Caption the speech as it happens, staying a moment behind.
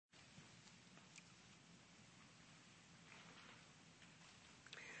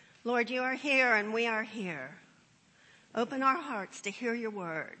Lord, you are here and we are here. Open our hearts to hear your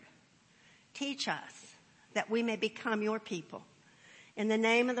word. Teach us that we may become your people. In the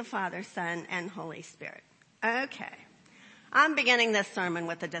name of the Father, Son, and Holy Spirit. Okay. I'm beginning this sermon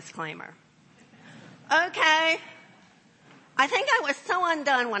with a disclaimer. Okay. I think I was so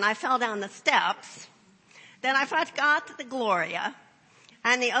undone when I fell down the steps that I forgot the Gloria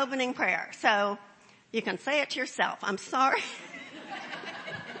and the opening prayer. So you can say it to yourself. I'm sorry.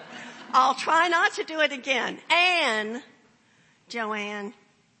 I'll try not to do it again. And, Joanne,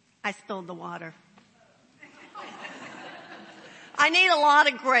 I spilled the water. I need a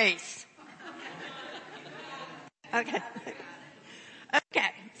lot of grace. Okay. Okay,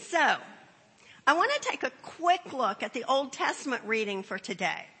 so I want to take a quick look at the Old Testament reading for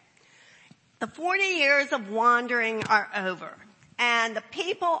today. The 40 years of wandering are over, and the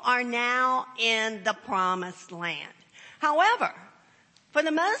people are now in the Promised Land. However, for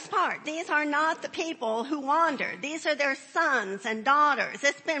the most part, these are not the people who wandered. These are their sons and daughters.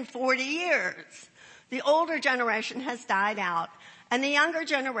 It's been 40 years. The older generation has died out, and the younger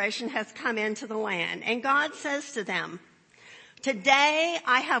generation has come into the land. And God says to them, today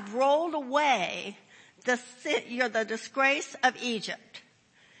I have rolled away the disgrace of Egypt.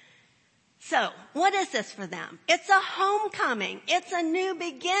 So, what is this for them? It's a homecoming. It's a new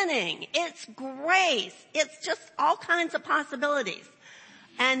beginning. It's grace. It's just all kinds of possibilities.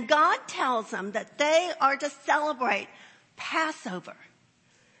 And God tells them that they are to celebrate Passover.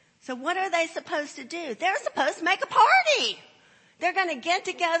 So what are they supposed to do? They're supposed to make a party. They're going to get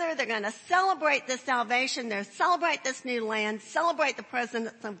together. They're going to celebrate this salvation. They're celebrate this new land, celebrate the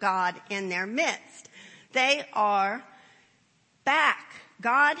presence of God in their midst. They are back.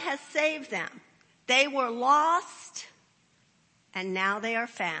 God has saved them. They were lost, and now they are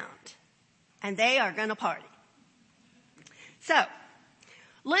found. And they are going to party. So,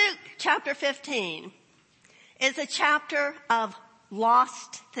 Luke chapter 15 is a chapter of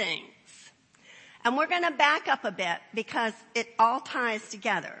lost things. And we're going to back up a bit because it all ties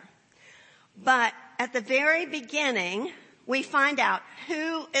together. But at the very beginning, we find out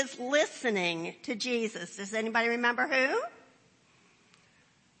who is listening to Jesus. Does anybody remember who?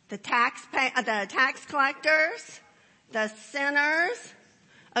 The tax collectors, the sinners.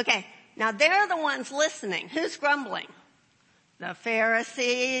 Okay, now they're the ones listening. Who's grumbling? The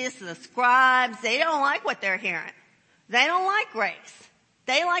Pharisees, the scribes. They don't like what they're hearing. They don't like grace.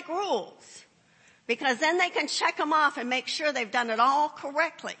 They like rules. Because then they can check them off and make sure they've done it all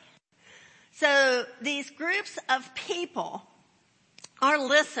correctly. So these groups of people are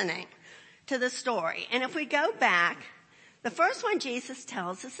listening to the story. And if we go back, the first one Jesus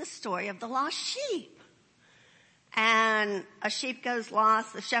tells is the story of the lost sheep. And a sheep goes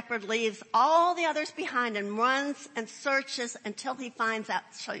lost. The shepherd leaves all the others behind and runs and searches until he finds that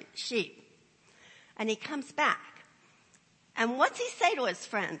sheep. And he comes back. And what's he say to his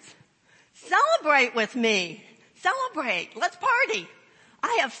friends? Celebrate with me. Celebrate. Let's party.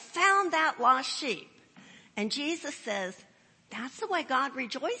 I have found that lost sheep. And Jesus says, that's the way God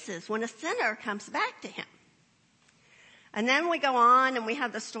rejoices when a sinner comes back to him. And then we go on and we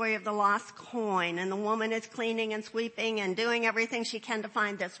have the story of the lost coin, and the woman is cleaning and sweeping and doing everything she can to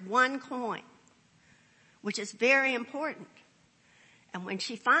find this one coin, which is very important. And when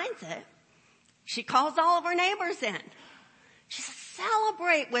she finds it, she calls all of her neighbors in. She says,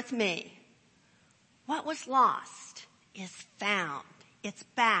 celebrate with me. What was lost is found. It's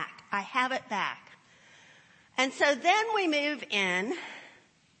back. I have it back. And so then we move in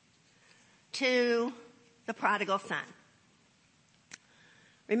to the prodigal son.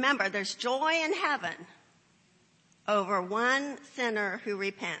 Remember, there's joy in heaven over one sinner who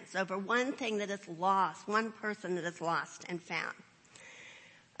repents, over one thing that is lost, one person that is lost and found.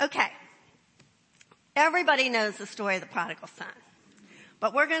 Okay. Everybody knows the story of the prodigal son,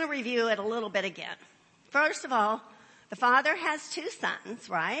 but we're going to review it a little bit again. First of all, the father has two sons,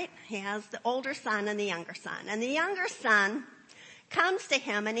 right? He has the older son and the younger son. And the younger son comes to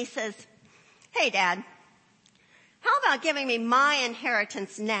him and he says, hey, Dad, how about giving me my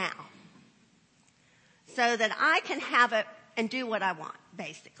inheritance now so that I can have it and do what I want,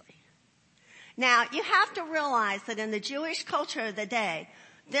 basically? Now, you have to realize that in the Jewish culture of the day,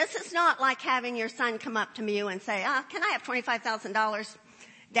 this is not like having your son come up to you and say, can I have $25,000,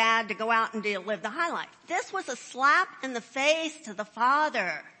 Dad, to go out and live the high life? This was a slap in the face to the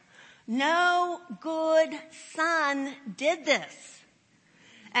father. No good son did this.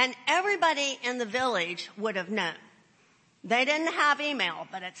 And everybody in the village would have known. They didn't have email,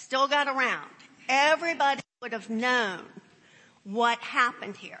 but it still got around. Everybody would have known what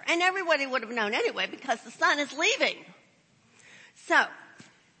happened here. And everybody would have known anyway because the son is leaving. So,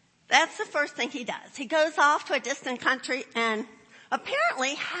 That's the first thing he does. He goes off to a distant country and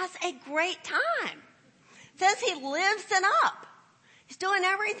apparently has a great time. Says he lives it up. He's doing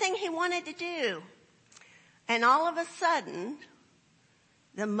everything he wanted to do. And all of a sudden,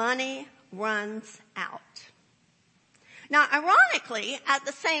 the money runs out. Now, ironically, at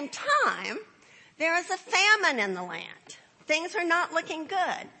the same time, there is a famine in the land. Things are not looking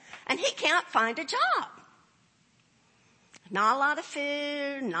good. And he can't find a job. Not a lot of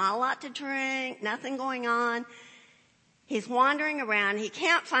food, not a lot to drink, nothing going on. He's wandering around. He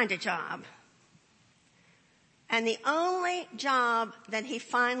can't find a job. And the only job that he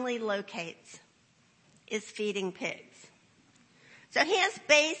finally locates is feeding pigs. So he is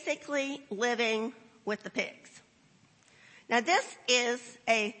basically living with the pigs. Now this is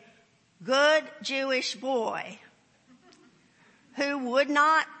a good Jewish boy who would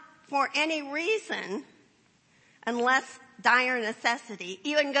not, for any reason, unless dire necessity,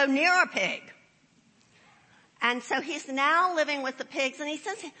 even go near a pig. And so he's now living with the pigs, and he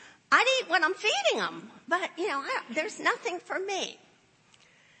says, I'd eat what I'm feeding them, but, there's nothing for me.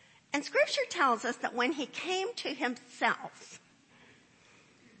 And Scripture tells us that when he came to himself,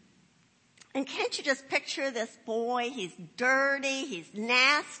 and can't you just picture this boy? He's dirty, he's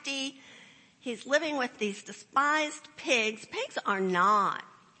nasty, he's living with these despised pigs. Pigs are not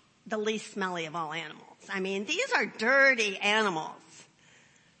the least smelly of all animals. I mean, these are dirty animals.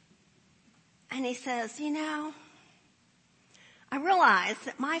 And he says, I realize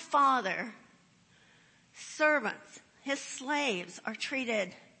that my father's servants, his slaves, are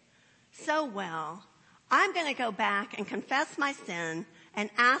treated so well. I'm going to go back and confess my sin and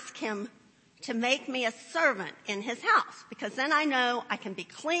ask him to make me a servant in his house, because then I know I can be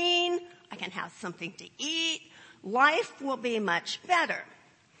clean, I can have something to eat, life will be much better.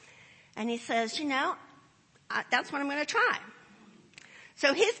 And he says, that's what I'm going to try.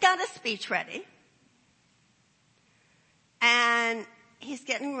 So he's got a speech ready, and he's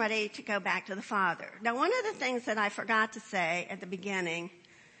getting ready to go back to the father. Now, one of the things that I forgot to say at the beginning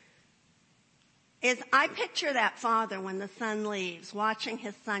is I picture that father when the son leaves, watching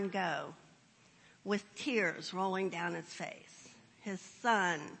his son go with tears rolling down his face. His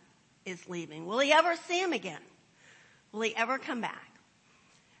son is leaving. Will he ever see him again? Will he ever come back?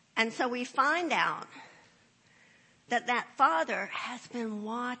 And so we find out that father has been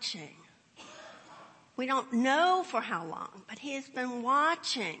watching. We don't know for how long, but he has been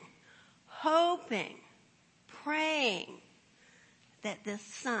watching, hoping, praying that this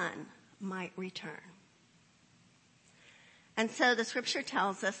son might return. And so the Scripture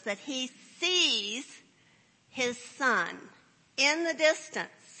tells us that he sees his son in the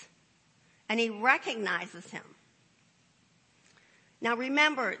distance, and he recognizes him. Now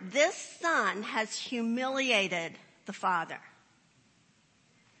remember, this son has humiliated the father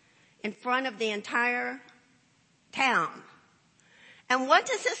in front of the entire town. And what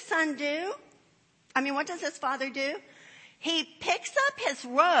does his son do? What does his father do? He picks up his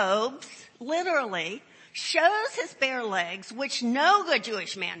robes, literally, shows his bare legs, which no good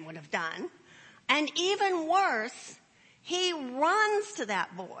Jewish man would have done, and even worse, he runs to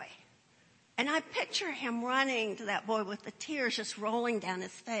that boy. And I picture him running to that boy with the tears just rolling down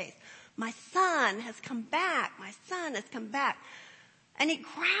his face. My son has come back. My son has come back. And he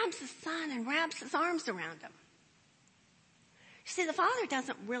grabs his son and wraps his arms around him. You see, the father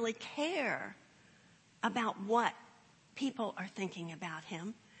doesn't really care about what people are thinking about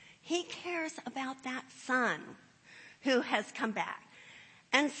him. He cares about that son who has come back.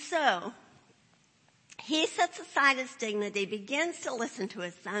 And so he sets aside his dignity, begins to listen to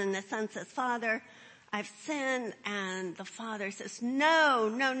his son, and the son says, Father, I've sinned. And the father says,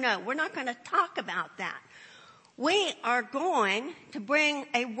 no, we're not going to talk about that. We are going to bring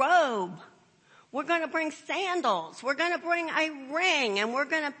a robe. We're going to bring sandals. We're going to bring a ring, and we're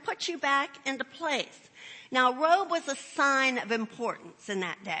going to put you back into place. Now, a robe was a sign of importance in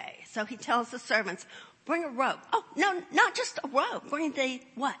that day. So he tells the servants, bring a robe. Oh, no, not just a robe. Bring the,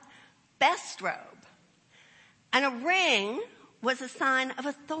 what? Best robe. And a ring was a sign of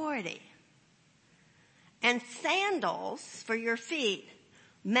authority. And sandals for your feet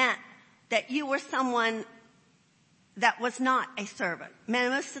meant that you were someone that was not a servant.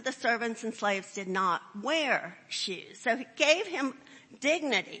 Most of the servants and slaves did not wear shoes. So he gave him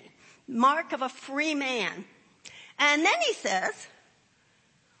dignity, mark of a free man. And then he says,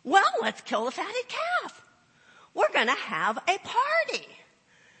 well, let's kill the fatted calf. We're going to have a party.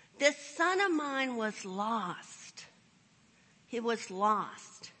 This son of mine was lost. He was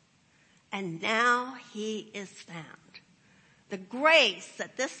lost. And now he is found. The grace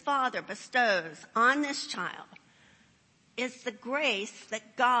that this father bestows on this child is the grace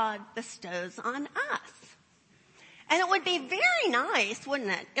that God bestows on us. And it would be very nice,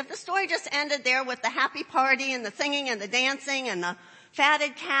 wouldn't it, if the story just ended there with the happy party and the singing and the dancing and the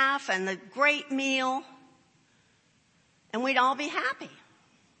fatted calf and the great meal, and we'd all be happy.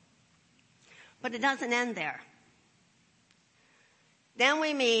 But it doesn't end there. Then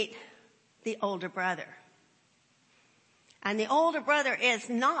we meet the older brother. And the older brother is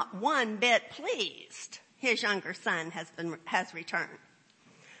not one bit pleased his younger son has returned.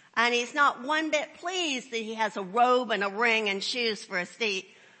 And he's not one bit pleased that he has a robe and a ring and shoes for his feet.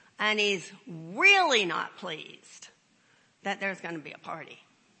 And he's really not pleased that there's going to be a party.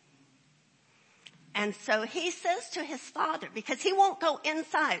 And so he says to his father, because he won't go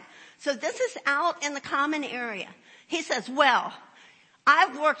inside. So this is out in the common area. He says, well,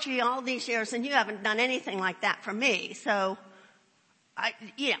 I've worked for you all these years and you haven't done anything like that for me. So,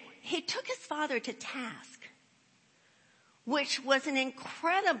 he took his father to task, which was an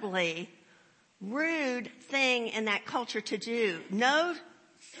incredibly rude thing in that culture to do. No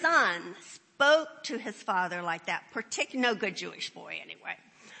son spoke to his father like that, no good Jewish boy anyway,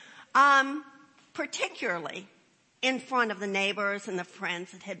 particularly in front of the neighbors and the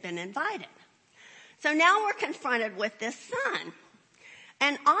friends that had been invited. So now we're confronted with this son.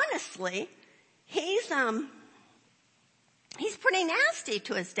 And honestly, he's pretty nasty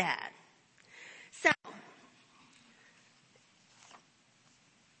to his dad. So,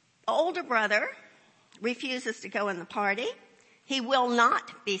 the older brother refuses to go in the party. He will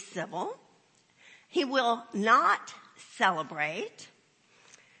not be civil. He will not celebrate.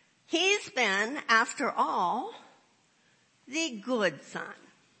 He's been, after all, the good son.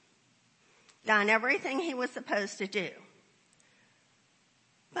 Done everything he was supposed to do.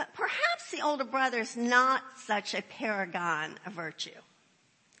 But perhaps the older brother's not such a paragon of virtue.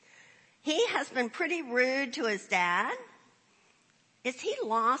 He has been pretty rude to his dad. Is he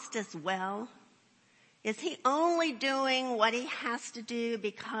lost as well? Is he only doing what he has to do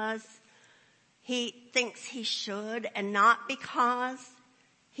because he thinks he should and not because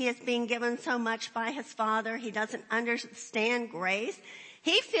he is being given so much by his father? He doesn't understand grace.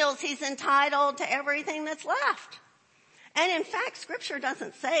 He feels he's entitled to everything that's left. And in fact, Scripture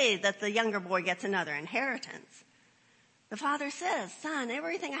doesn't say that the younger boy gets another inheritance. The father says, son,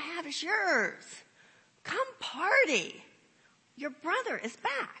 everything I have is yours. Come party. Your brother is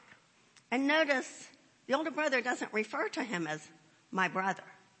back. And notice, the older brother doesn't refer to him as my brother.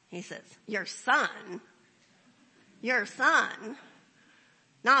 He says, your son,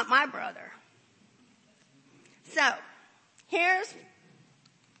 not my brother. So, here's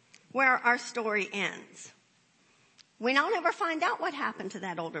where our story ends. We don't ever find out what happened to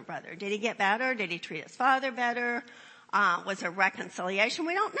that older brother. Did he get better? Did he treat his father better? Was there reconciliation?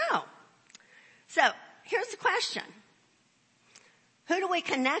 We don't know. So, here's the question. Who do we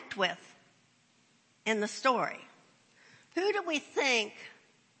connect with in the story? Who do we think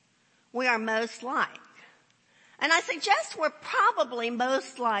we are most like? And I suggest we're probably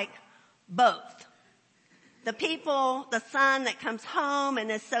most like both. The people, the son that comes home and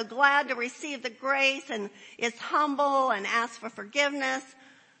is so glad to receive the grace and is humble and asks for forgiveness.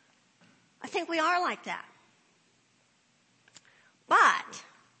 I think we are like that. But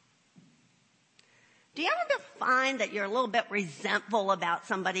do you ever find that you're a little bit resentful about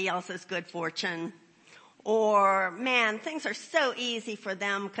somebody else's good fortune? Or, man, things are so easy for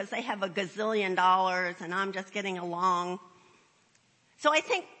them because they have a gazillion dollars and I'm just getting along. So I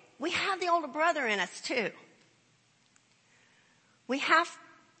think we have the older brother in us too. We have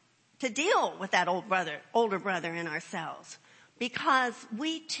to deal with that older brother in ourselves because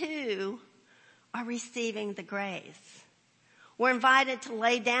we too are receiving the grace. We're invited to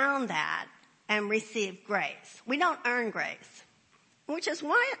lay down that and receive grace. We don't earn grace, which is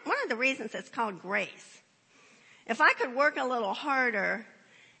one of the reasons it's called grace. If I could work a little harder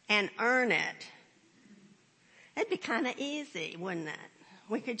and earn it, it'd be kind of easy, wouldn't it?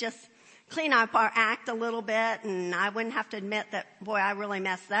 We could just clean up our act a little bit and I wouldn't have to admit that, boy, I really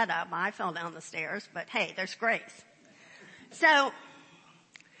messed that up. I fell down the stairs, but hey, there's grace. So,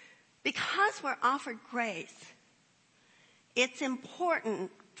 because we're offered grace, it's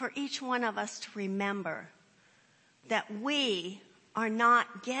important for each one of us to remember that we are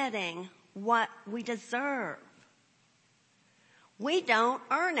not getting what we deserve. We don't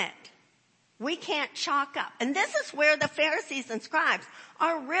earn it. We can't chalk up. And this is where the Pharisees and scribes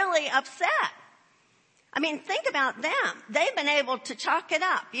are really upset. I mean, think about them. They've been able to chalk it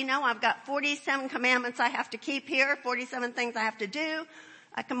up. You know, I've got 47 commandments I have to keep here, 47 things I have to do.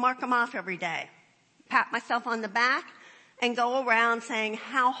 I can mark them off every day. Pat myself on the back and go around saying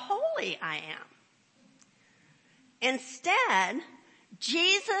how holy I am. Instead,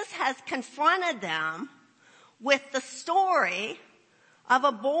 Jesus has confronted them with the story of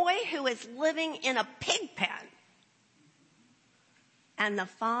a boy who is living in a pig pen. And the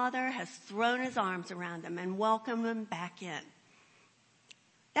father has thrown his arms around him and welcomed him back in.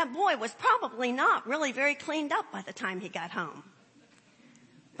 That boy was probably not really very cleaned up by the time he got home.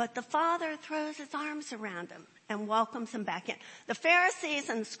 But the father throws his arms around him and welcomes him back in. The Pharisees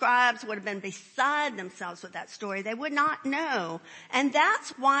and the scribes would have been beside themselves with that story. They would not know. And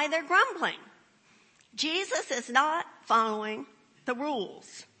that's why they're grumbling. Jesus is not following the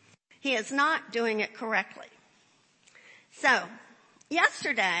rules. He is not doing it correctly. So,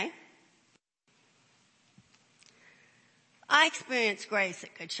 yesterday, I experienced grace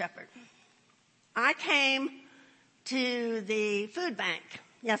at Good Shepherd. I came to the food bank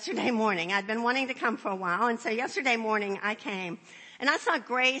yesterday morning. I'd been wanting to come for a while, and so yesterday morning I came, and I saw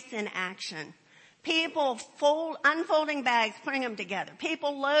grace in action. People unfolding bags, putting them together.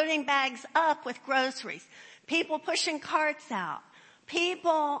 People loading bags up with groceries. People pushing carts out.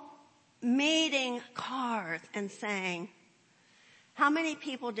 People meeting cars and saying, how many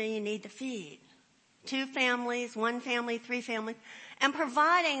people do you need to feed? 2 families, 1 family, 3 families, and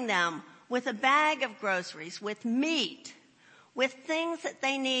providing them with a bag of groceries, with meat, with things that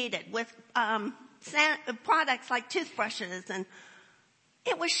they needed, with products like toothbrushes. And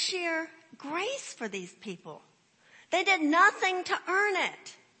it was sheer grace for these people. They did nothing to earn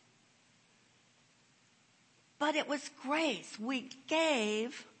it. But it was grace.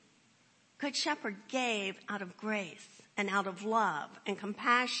 Good Shepherd gave out of grace and out of love and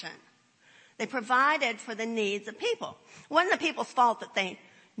compassion. They provided for the needs of people. It wasn't the people's fault that they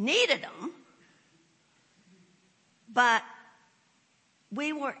needed them, but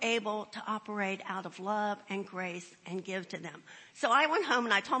we were able to operate out of love and grace and give to them. So I went home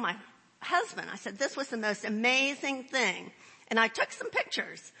and I told my husband, I said, this was the most amazing thing. And I took some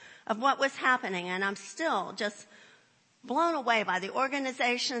pictures of what was happening, and I'm still just blown away by the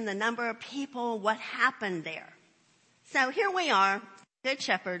organization, the number of people, what happened there. So here we are, Good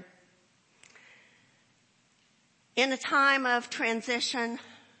Shepherd, in a time of transition,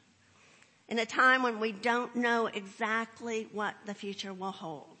 in a time when we don't know exactly what the future will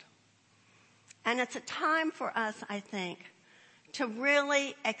hold. And it's a time for us, I think, to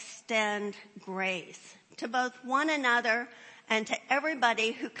really extend grace to both one another and to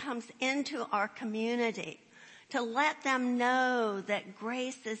everybody who comes into our community, to let them know that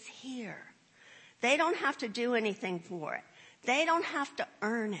grace is here. They don't have to do anything for it. They don't have to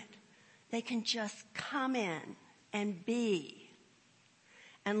earn it. They can just come in and be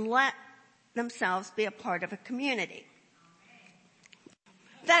and let themselves be a part of a community.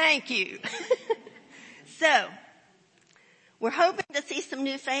 Thank you. So, we're hoping to see some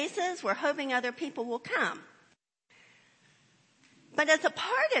new faces. We're hoping other people will come. But as a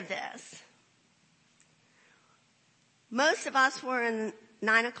part of this, most of us were in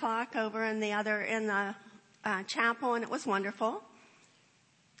 9 o'clock over in the chapel, and it was wonderful.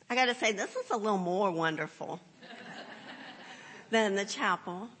 I got to say, this is a little more wonderful than the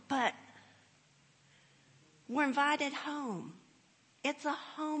chapel, but we're invited home. It's a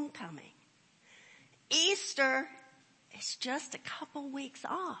homecoming. Easter is just a couple weeks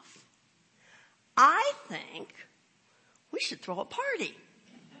off. I think we should throw a party.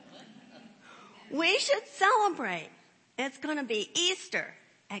 We should celebrate. It's going to be Easter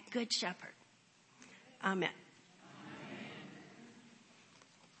at Good Shepherd. Amen.